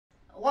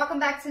welcome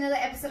back to another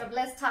episode of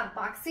Let's Talk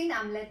Boxing.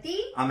 I'm Leti.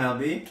 I'm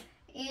LB.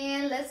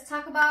 And let's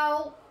talk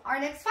about our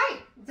next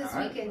fight this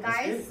weekend,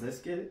 guys. Let's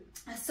get it.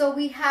 So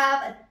we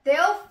have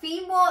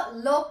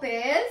Teofimo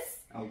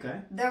Lopez.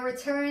 Okay. The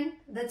return,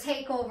 the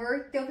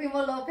takeover.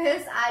 Teofimo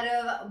Lopez out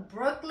of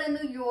Brooklyn,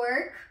 New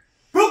York.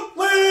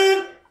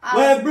 Brooklyn!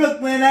 Where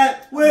Brooklyn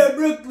at? Where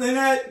Brooklyn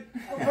at?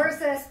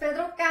 Versus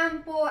Pedro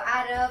Campa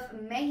out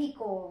of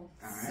Mexico.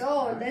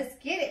 Let's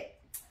get it.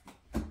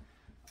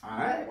 All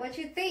right. What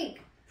you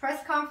think?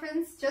 Press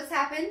conference just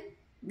happened.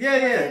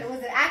 Yeah.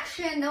 Was it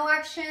action? No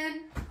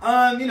action?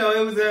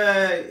 It was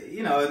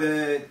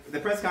the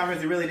press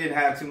conference. It really didn't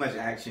have too much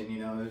action.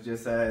 It was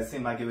just it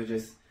seemed like it was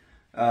just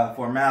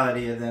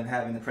formality of them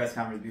having the press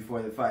conference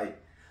before the fight.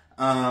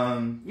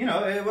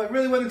 It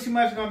really wasn't too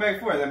much going back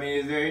and forth. I mean,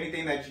 is there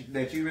anything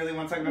that you really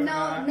want to talk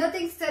about? No,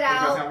 nothing stood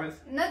out.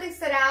 Nothing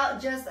stood out.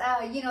 Just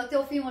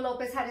Teofimo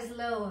Lopez had his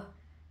little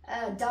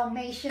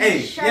Dalmatian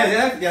shirt.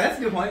 Yeah, that's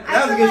a good point.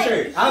 That was a good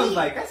shirt. I was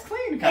like, that's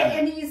clean.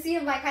 And you see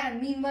him like kind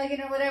of mean mugging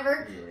or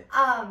whatever.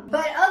 Yeah.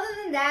 But other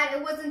than that,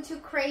 it wasn't too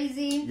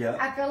crazy. Yeah.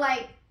 I feel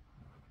like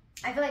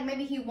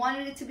maybe he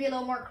wanted it to be a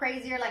little more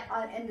crazier, like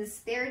in the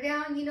stare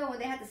down. When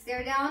they had the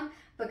stare down.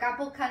 But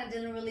Campa kind of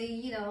didn't really.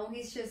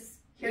 He's just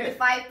here to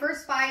fight.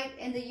 First fight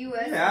in the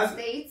U.S.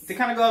 States. To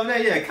kind of go over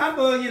there, yeah.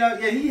 Campa,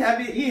 he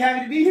happy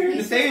to be here in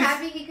the States. He's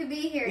happy he could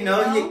be here.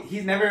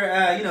 He's never,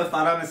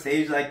 fought on a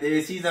stage like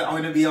this. He's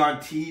going to be on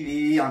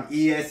TV, on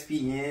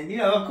ESPN.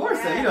 Of course,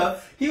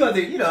 yes. He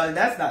wasn't,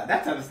 that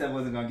type of stuff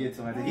wasn't going to get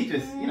to him. He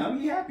just,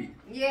 he happy.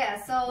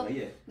 Yeah, so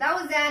that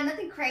was that.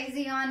 Nothing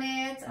crazy on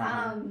it.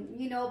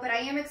 But I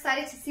am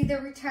excited to see the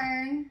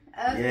return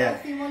of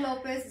Teofimo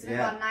Lopez. It's been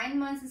about 9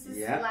 months since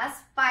his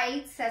last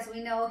fight. As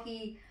we know,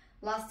 he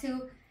lost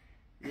to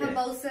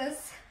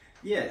Cambosis.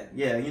 Yeah.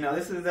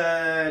 This is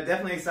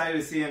definitely excited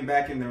to see him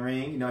back in the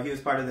ring. He was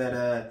part of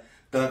that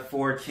the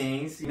Four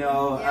Kings. He's a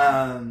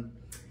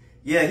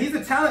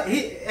talent.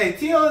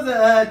 Teo is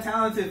a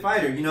talented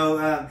fighter.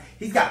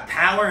 He's got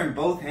power in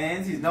both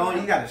hands. He's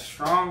got a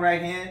strong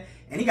right hand,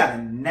 and he got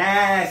a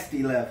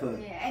nasty left hook.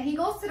 Yeah, and he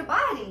goes to the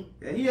body.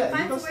 He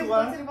goes to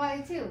the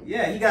body too.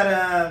 Yeah, he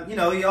got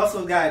he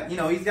also got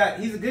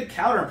he's a good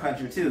counter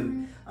puncher too.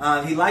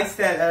 Mm-hmm. He likes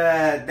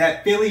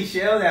that Philly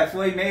shell, that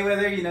Floyd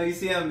Mayweather. You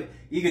see him.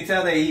 You can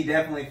tell that he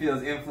definitely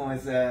feels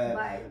influenced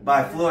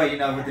by Floyd.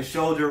 With the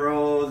shoulder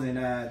rolls and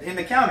in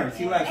the counters.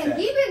 He likes that.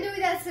 And he's been doing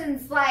that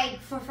since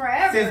for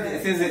forever.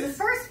 Since his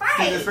first fight.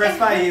 Since his first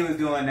fight, he was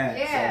doing that.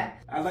 Yeah.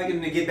 So I'd like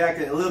him to get back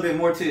a little bit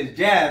more to his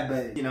jab,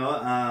 but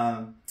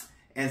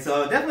and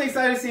so definitely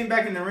excited to see him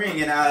back in the ring.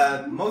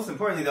 And most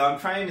importantly, though, I'm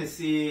trying to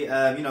see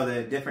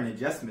the different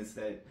adjustments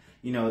that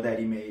that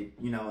he made.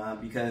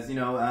 Because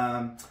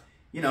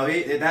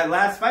that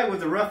last fight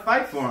was a rough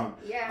fight for him.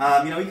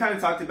 Yeah. He kind of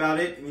talked about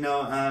it.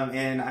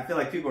 And I feel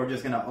like people are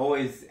just gonna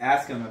always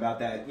ask him about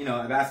that.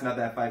 I've asked about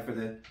that fight for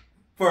a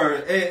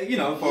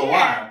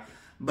while.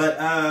 But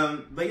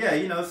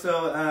yeah,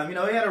 so he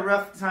had a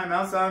rough time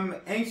out. So I'm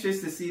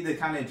anxious to see the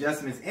kind of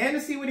adjustments and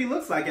to see what he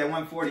looks like at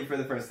 140 for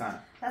the first time.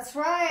 That's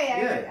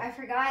right. I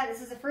forgot.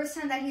 This is the first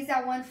time that he's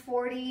at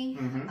 140.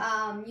 Mm-hmm.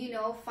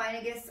 Fighting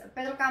against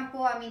Pedro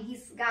Campa. I mean,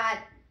 he's got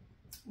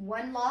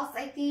one loss,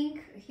 I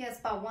think. He has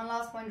about one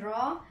loss, one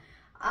draw.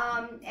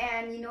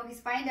 And he's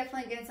fighting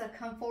definitely against a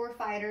come forward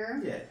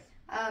fighter. Yeah.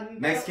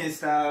 Mexican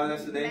style.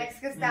 That's what they.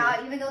 Mexican style.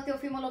 Mm-hmm. Even though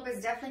Teofimo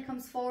Lopez definitely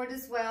comes forward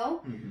as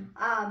well.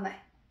 Mm-hmm.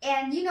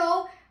 And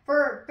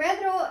for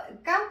Pedro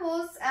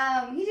Campos,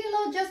 he did a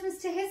little adjustments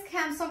to his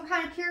camp, so I'm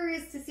kind of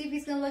curious to see if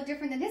he's going to look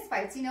different than his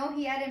fights. He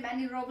added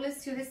Manny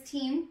Robles to his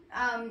team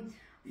for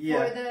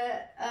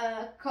the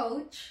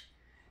coach,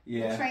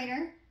 the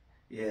trainer.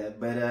 Yeah,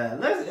 but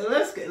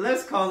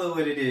let's call it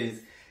what it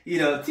is.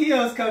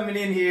 Teo's coming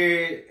in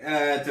here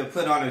to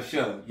put on a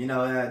show.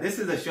 This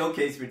is a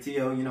showcase for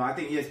Teo. I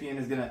think ESPN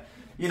is gonna,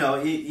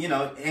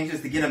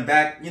 anxious to get him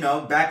back,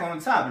 back on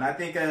top. And I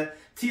think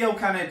Teo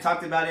kind of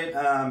talked about it,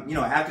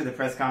 after the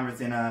press conference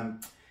and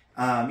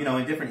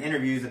in different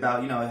interviews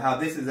about how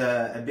this is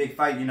a big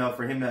fight,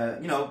 for him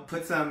to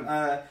put some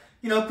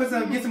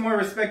get some more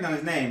respect on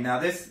his name. Now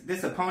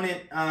this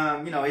opponent,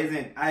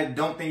 isn't. I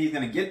don't think he's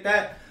gonna get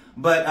that.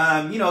 But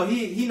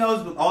he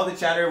knows all the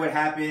chatter what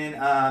happened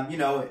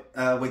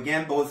with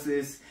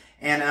Gambosis,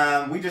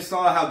 and we just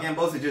saw how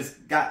Gambosis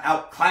just got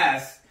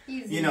outclassed.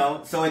 Easy.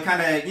 So it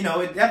kind of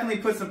it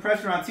definitely put some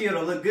pressure on Teo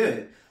to look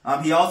good.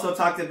 He also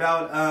talked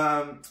about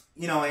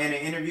in an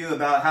interview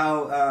about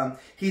how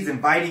he's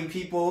inviting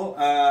people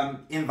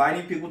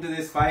to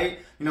this fight.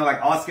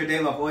 Like Oscar De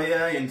La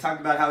Hoya, and talked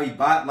about how he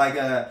bought like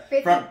how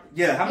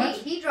much?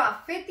 He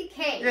dropped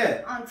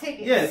 $50K on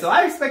tickets. Yeah, so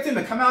I expect him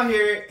to come out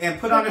here and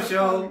put on a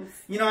show.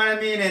 You know what I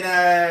mean,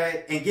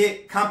 and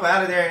get Campa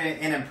out of there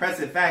in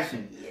impressive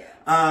fashion.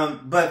 Yeah.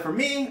 But for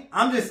me,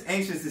 I'm just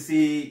anxious to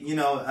see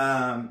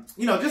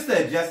just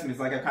the adjustments,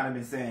 like I've kind of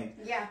been saying.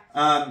 Yeah.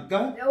 Go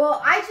ahead.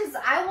 Well,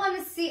 I want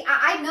to see.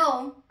 I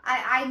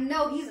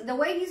know he's the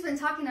way he's been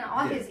talking in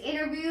all his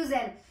interviews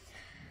and.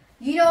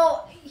 He's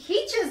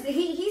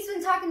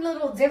been talking a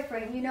little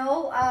different,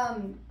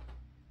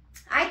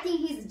 I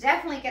think he's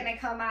definitely gonna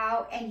come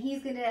out and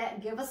he's gonna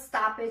give a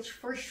stoppage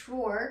for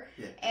sure.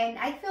 Yeah. And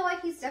I feel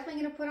like he's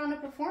definitely gonna put on a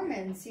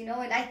performance, you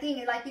know. And I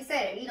think, like you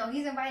said, you know,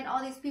 he's inviting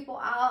all these people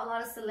out, a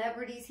lot of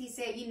celebrities. He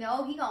said, you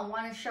know, he gonna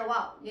want to show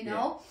out, you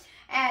know.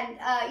 And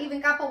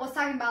even Campa was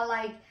talking about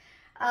like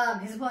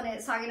his opponent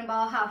is talking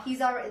about how he's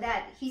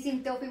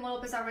seen Teofimo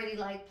Lopez already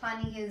like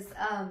planning his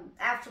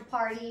after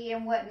party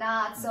and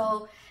whatnot.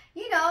 So,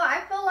 you know,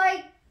 I feel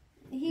like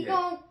he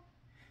gonna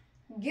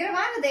get him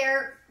out of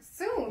there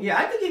soon. Yeah,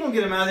 I think he's gonna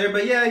get him out of there.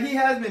 But yeah, he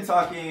has been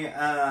talking.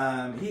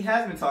 He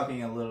has been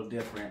talking a little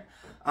different.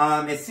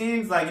 It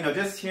seems like, you know,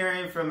 just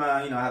hearing from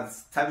you know, how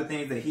type of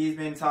things that he's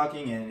been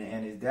talking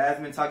and his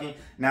dad's been talking.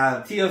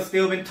 Now Tio's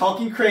still been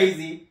talking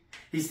crazy.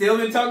 He's still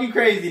been talking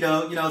crazy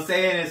though. You know,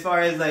 saying as far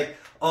as like,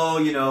 oh,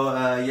 you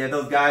know, yeah,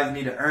 those guys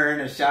need to earn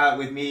a shot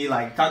with me.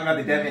 Like talking about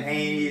the Devin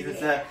Haney's and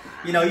stuff.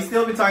 You know, he's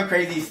still been talking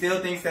crazy. He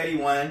still thinks that he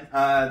won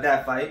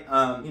that fight.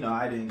 You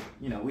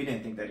know, we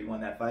didn't think that he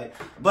won that fight.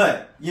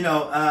 But, you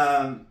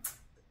know,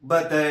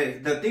 but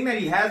the thing that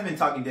he has been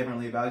talking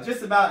differently about is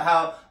just about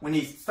how when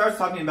he starts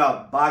talking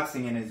about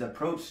boxing and his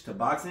approach to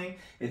boxing,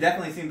 it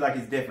definitely seems like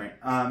it's different.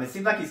 It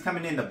seems like he's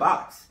coming in to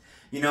box.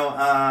 You know,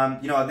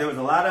 there was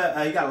a lot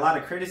of, he got a lot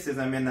of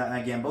criticism in the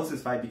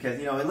Gambosa's fight because,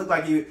 you know, it looked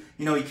like he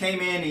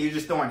came in and you're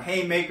just throwing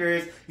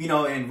haymakers, you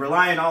know, and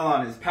relying all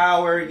on his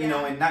power, you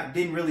know, and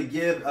didn't really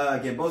give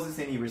Gambosa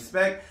any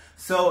respect.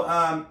 So,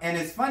 and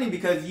it's funny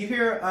because you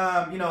hear,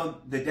 you know,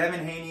 the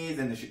Devin Haney's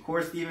and the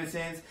Shakur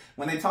Stevensons,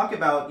 when they talk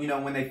about, you know,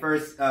 when they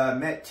first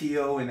met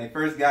Tio and they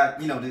first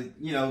got,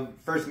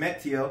 first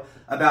met Tio,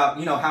 about,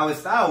 you know, how his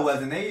style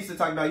was. And they used to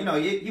talk about, you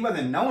know, he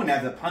wasn't known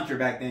as a puncher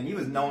back then. He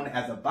was known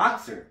as a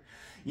boxer.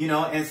 You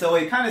know, and so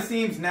it kind of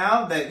seems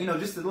now that, you know,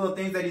 just the little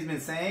things that he's been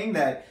saying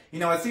that, you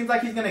know, it seems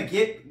like he's going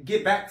to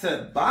get back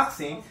to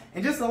boxing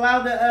and just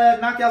allow the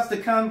knockouts to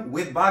come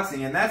with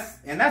boxing. And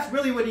that's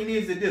really what he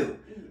needs to do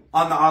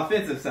on the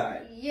offensive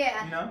side.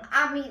 Yeah. You know?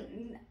 I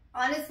mean,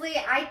 honestly,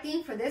 I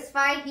think for this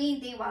fight, he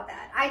didn't think about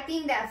that. I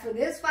think that for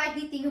this fight,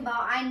 he thinking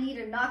about, I need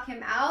to knock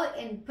him out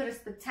and put a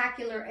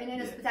spectacular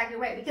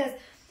way, because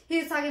he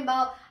was talking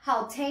about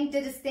how Tank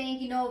did his thing,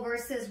 you know,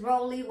 versus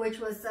Rolly, which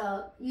was,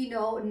 you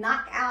know,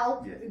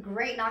 knockout,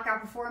 great knockout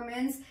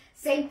performance.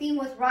 Same thing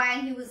with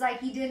Ryan. He was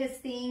like, he did his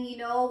thing, you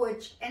know,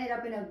 which ended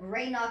up in a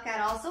great knockout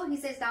also. He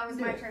says now it's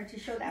my turn to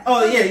show that.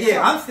 Oh, yeah.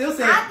 So I'm still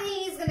saying. I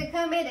think he's going to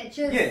come in and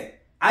just. Yeah.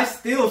 I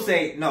still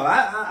say, no,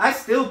 I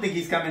still think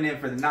he's coming in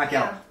for the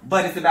knockout.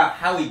 But it's about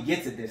how he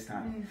gets it this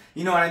time.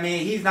 You know what I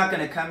mean? He's not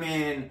going to come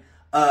in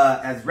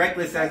as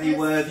reckless as he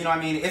was. You know what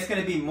I mean? It's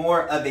going to be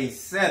more of a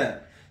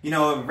setup. You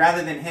know,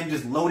 rather than him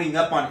just loading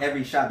up on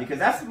every shot, because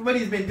that's what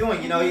he's been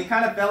doing. You know, he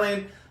kind of fell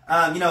in,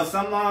 you know,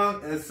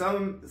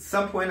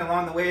 some point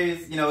along the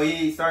ways, you know,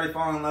 he started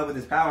falling in love with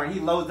his power, and he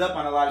loads up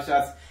on a lot of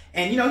shots.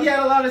 And, you know, he had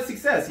a lot of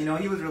success. You know,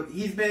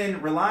 he's been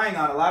relying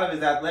on a lot of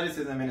his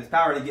athleticism and his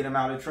power to get him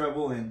out of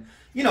trouble. And,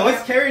 you know,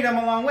 it's carried him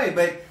a long way.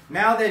 But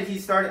now that I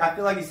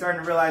feel like he's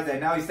starting to realize that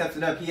now he steps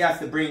it up, he has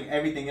to bring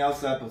everything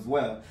else up as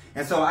well.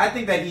 And so I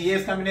think that he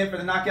is coming in for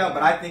the knockout,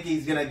 but I think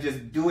he's going to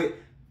just do it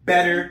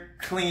better,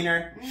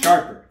 cleaner,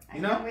 sharper.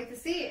 You know? I can't wait to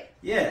see it.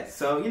 Yeah,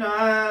 so, you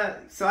know,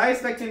 so I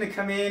expect him to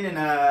come in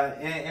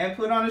and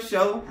put on a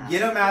show,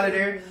 get him out of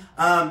there.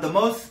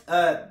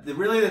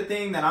 The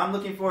thing that I'm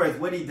looking for is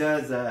what he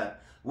does,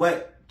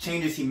 what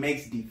changes he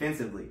makes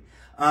defensively.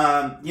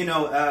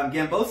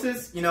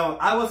 Gambosa's, you know,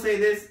 I will say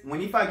this,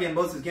 when you fought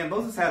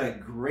Gambosa's had a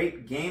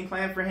great game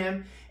plan for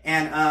him.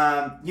 And,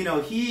 you know,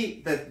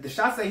 the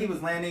shots that he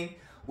was landing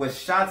was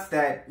shots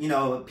that, you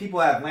know, people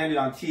have landed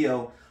on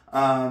Tio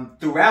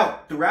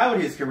throughout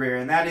his career,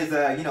 and that is,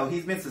 you know,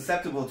 he's been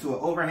susceptible to an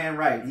overhand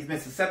right. He's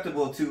been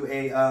susceptible to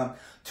a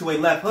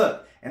left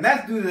hook, and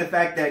that's due to the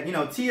fact that, you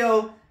know,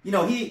 Tio, you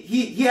know,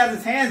 he has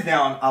his hands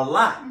down a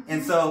lot,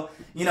 and so,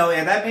 you know,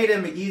 and that made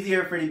him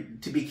easier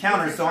to be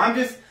countered. So I'm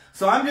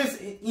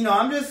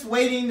just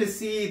waiting to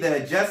see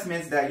the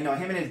adjustments that, you know,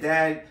 him and his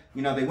dad,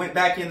 you know, they went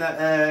back in the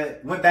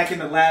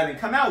lab and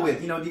come out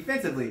with, you know,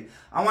 defensively.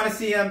 I want to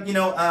see him, you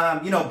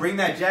know, bring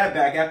that jab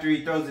back after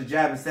he throws the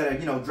jab instead of,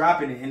 you know,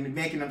 dropping it and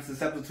making him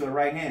susceptible to a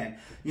right hand.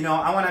 You know,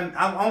 I want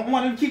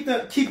him to keep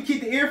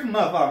the ear from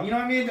off. You know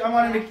what I mean? I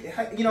want him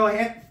to, you know,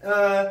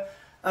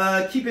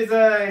 keep his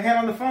hand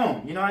on the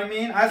phone. You know what I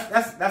mean?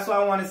 That's what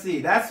I want to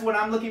see. That's what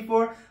I'm looking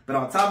for. But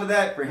on top of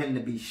that, for him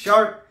to be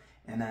sharp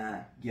and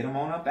get him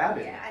on up out of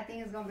it. Yeah, I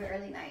think it's gonna be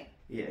early night.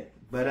 Yeah,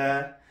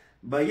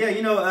 but yeah,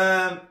 you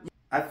know,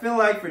 I feel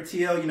like for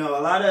Tio, you know,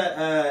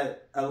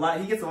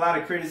 he gets a lot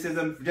of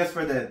criticism just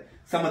for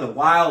some of the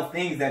wild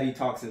things that he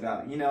talks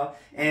about, you know,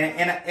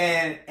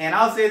 and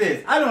I'll say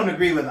this, I don't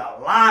agree with a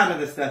lot of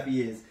the stuff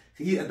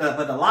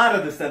but a lot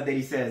of the stuff that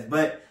he says.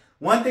 But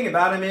one thing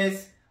about him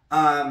is,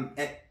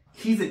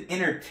 he's an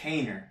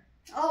entertainer.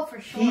 Oh, for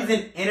sure. He's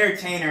an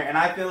entertainer, and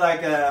I feel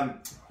like,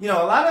 you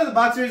know, a lot of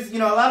boxers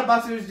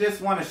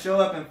just want to show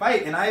up and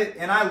fight, and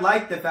I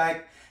like the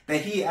fact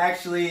that he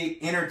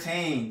actually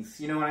entertains,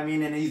 you know what I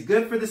mean? And he's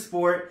good for the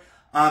sport.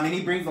 And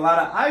he brings a lot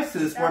of eyes to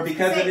the sport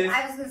because of his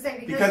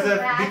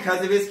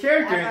because of his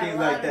character and things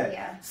like that.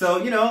 Yeah.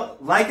 So, you know,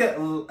 like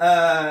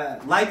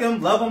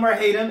him, love him or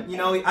hate him, you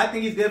know, I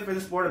think he's good for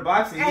the sport of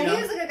boxing. And you know?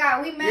 he was a good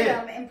guy. We met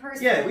him in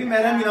person. Yeah, we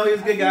met him. You know, he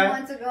was a good guy.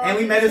 And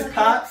we met his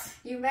pops.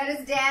 You met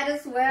his dad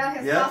as well.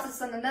 His pops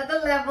is on another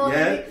level.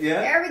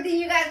 Everything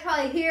you guys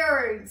probably hear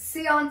or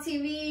see on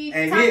TV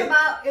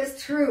about is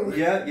true.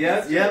 Met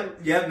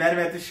him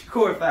at the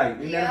Shakur fight.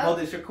 We met him both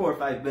at the Shakur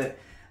fight.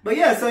 But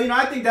yeah, so, you know,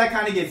 I think that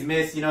kind of gets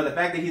missed, you know, the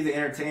fact that he's an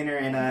entertainer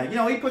and, you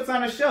know, he puts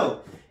on a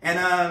show.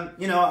 And,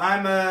 you know,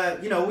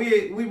 I'm, you know,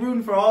 we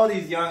rooting for all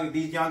these young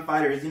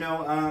fighters, you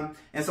know,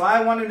 and so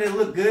I wanted to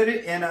look good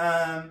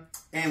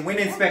and win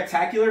in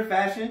spectacular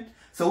fashion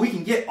so we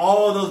can get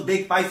all those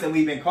big fights that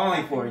we've been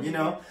calling for, you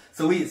know,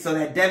 so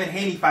that Devin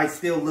Haney fight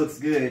still looks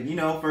good, you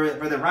know, for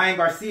the Ryan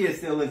Garcia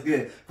still looks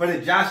good, for the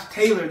Josh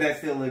Taylor that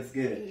still looks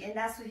good. And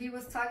that's what he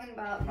was talking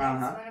about.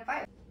 Next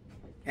fight.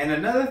 And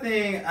another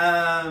thing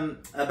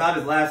about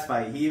his last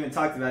fight, he even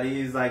talked about it.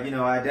 He was like, you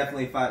know, I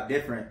definitely fought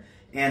different.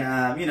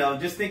 And, you know,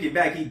 just thinking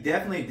back, he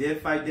definitely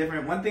did fight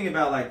different. One thing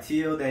about, like,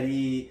 Teo that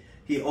he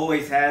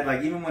always had,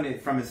 like, even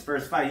from his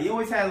first fight, he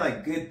always had,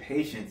 like, good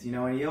patience, you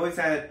know, and he always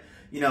had,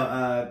 you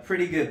know,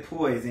 pretty good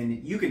poise.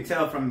 And you can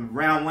tell from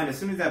round one, as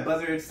soon as that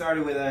buzzer had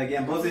started with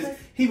Gambosis,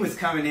 he was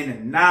coming in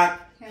and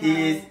knock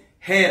his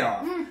head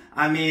off.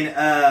 I mean,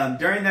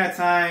 during that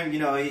time, you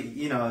know,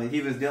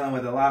 he was dealing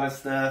with a lot of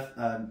stuff,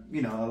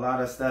 you know, a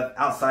lot of stuff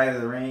outside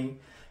of the ring,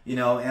 you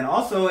know, and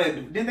also,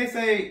 didn't they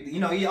say, you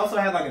know, he also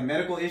had like a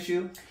medical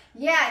issue?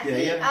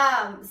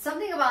 Yeah,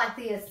 something about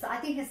like I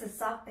think his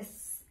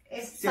esophagus. I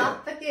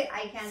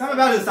can't. Something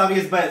about his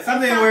esophagus, but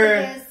something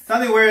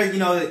where you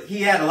know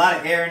he had a lot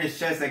of air in his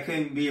chest that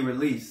couldn't be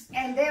released.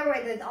 And there were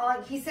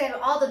he said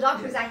all the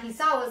doctors that he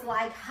saw was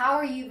like, how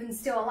are you even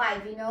still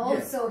alive? You know,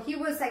 so he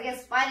was, I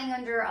guess, fighting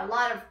under a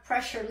lot of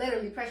pressure,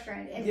 literally pressure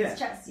in his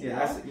chest. You know?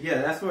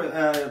 That's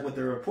what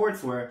the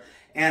reports were.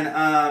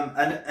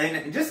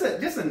 And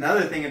just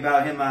another thing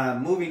about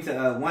him moving to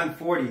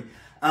 140.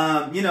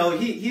 You know,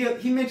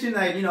 he mentioned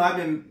that, you know, I've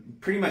been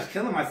pretty much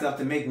killing myself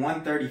to make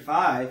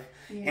 135.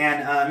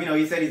 And, you know,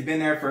 he said he's been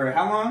there for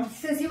how long?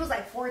 Since he was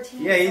like 14.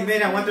 Yeah, he's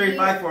been at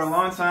 135 for a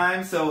long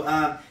time. So,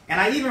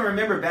 and I even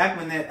remember back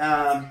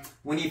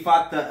when he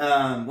fought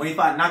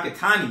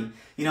Nakatani,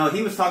 you know,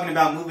 he was talking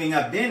about moving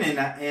up then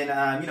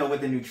and you know,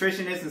 with the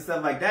nutritionist and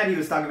stuff like that, he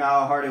was talking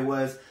about how hard it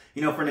was,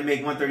 you know, for him to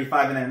make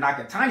 135 in a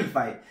Nakatani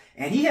fight.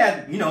 And he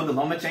had, you know, the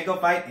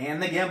Lomachenko fight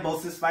and the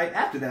Gambosis fight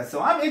after that.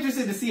 So I'm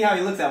interested to see how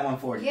he looks at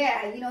 140.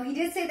 Yeah, you know, he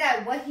did say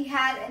that what he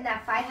had in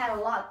that fight had a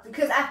lot.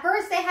 Because at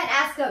first they had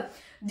asked him,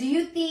 do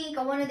you think,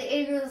 or one of the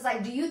interviewers was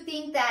like, do you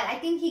think that, I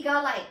think he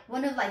got like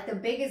one of like the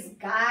biggest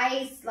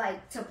guys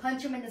like to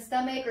punch him in the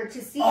stomach or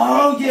to see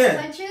his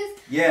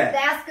punches. Yeah. They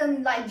asked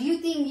him like, do you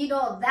think, you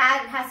know,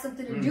 that has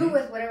something to do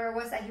with whatever it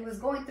was that he was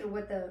going through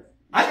with the...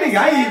 I think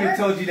I even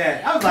told you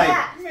that. I was like,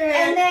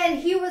 man. And then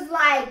he was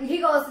like, he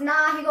goes,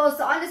 nah. He goes,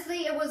 so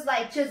honestly, it was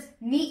like just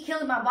me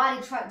killing my body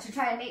to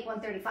try to make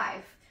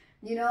 135.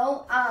 You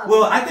know?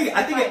 Well, I think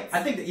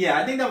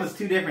that was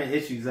two different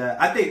issues.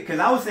 I think, because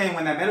I was saying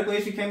when that medical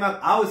issue came up,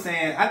 I was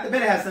saying, I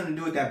bet it has something to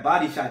do with that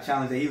body shot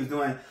challenge that he was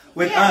doing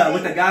with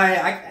the guy.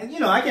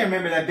 I can't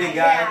remember that big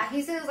guy. Yeah,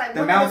 he said it was like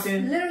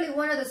literally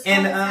one of the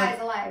strongest guys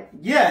alive.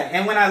 Yeah,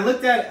 and when I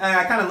looked at,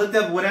 I kind of looked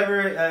up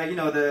whatever,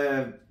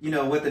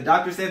 what the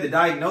doctor said, the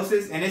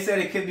diagnosis, and it said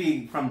it could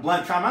be from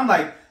blunt trauma. I'm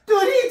like,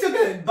 dude, he took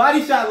a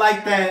body shot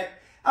like that.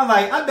 I'm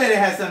like, I bet it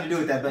has something to do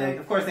with that, but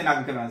of course they're not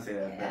gonna come out and say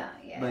that.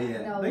 But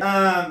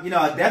you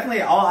know,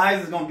 definitely all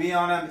eyes is gonna be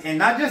on him, and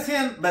not just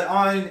him, but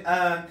on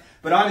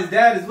his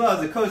dad as well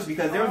as a coach,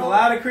 because there was a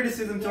lot of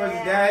criticism towards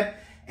his dad,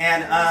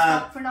 and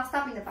for not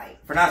stopping the fight,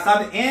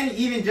 and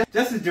even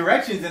just his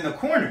directions in the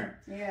corner,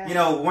 you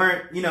know,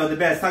 weren't, you know, the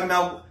best. Talking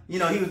about, you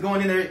know, he was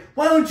going in there,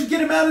 why don't you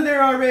get him out of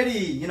there already?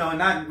 You know, and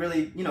not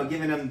really, you know,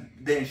 giving him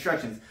the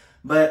instructions.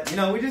 But you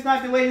know, we just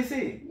have to wait and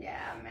see. Yeah,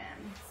 man,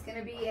 it's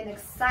gonna be an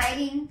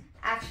exciting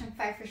action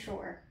fight for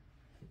sure.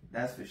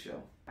 That's for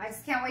sure. I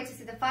just can't wait to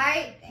see the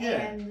fight,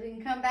 and we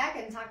can come back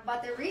and talk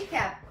about the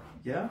recap.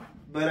 Yeah,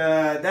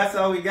 but that's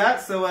all we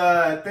got. So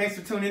thanks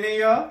for tuning in,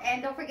 y'all.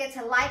 And don't forget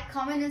to like,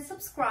 comment, and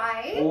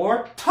subscribe.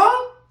 Or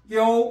talk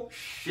your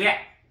shit.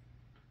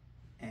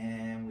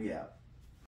 And we out.